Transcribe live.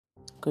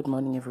Good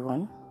morning,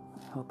 everyone.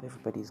 Hope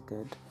everybody's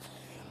good.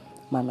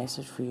 My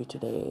message for you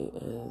today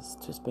is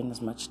to spend as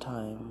much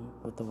time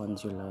with the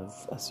ones you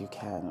love as you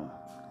can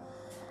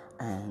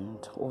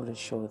and always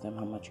show them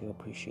how much you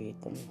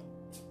appreciate them.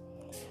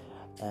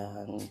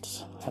 And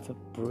have a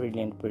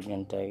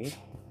brilliant day.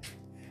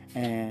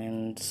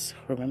 And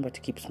remember to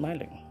keep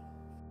smiling.